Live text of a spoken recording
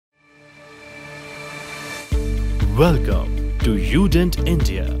Welcome to UDent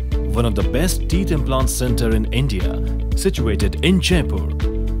India, one of the best teeth implant center in India, situated in Jaipur,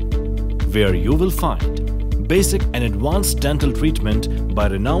 where you will find basic and advanced dental treatment by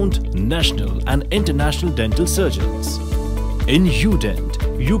renowned national and international dental surgeons. In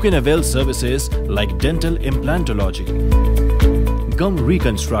UDent, you can avail services like dental implantology, gum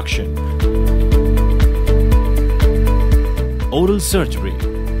reconstruction, oral surgery,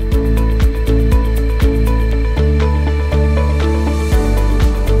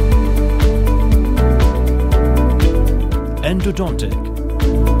 endodontic,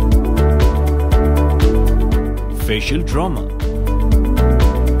 facial trauma,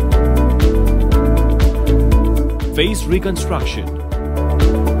 face reconstruction,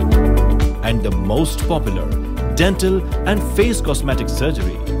 and the most popular dental and face cosmetic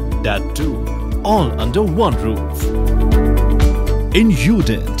surgery, that too all under one roof. In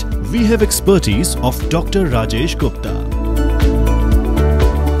YouDent, we have expertise of Dr. Rajesh Gupta,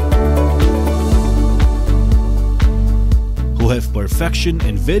 who have perfection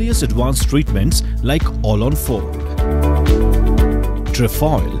in various advanced treatments like all-on-4,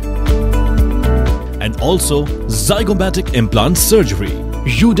 trefoil, and also zygomatic implant surgery.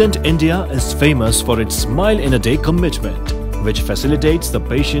 UDent India is famous for its smile-in-a-day commitment, which facilitates the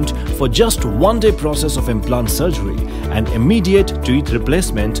patient for just one-day process of implant surgery and immediate teeth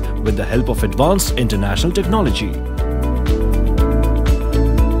replacement with the help of advanced international technology.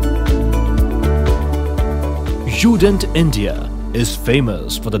 UDent India is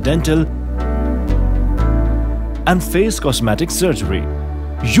famous for the dental and face cosmetic surgery.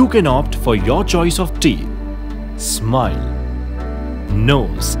 You can opt for your choice of teeth, smile,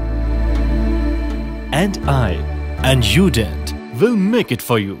 nose, and eye, and UDent will make it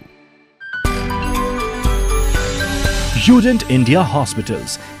for you. YouDent India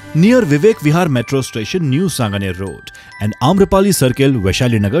Hospitals near Vivek Vihar Metro Station, New Sanganer Road, and Amrapali Circle,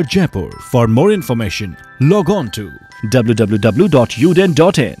 Vaishalinagar, Jaipur. For more information, log on to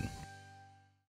www.udent.in.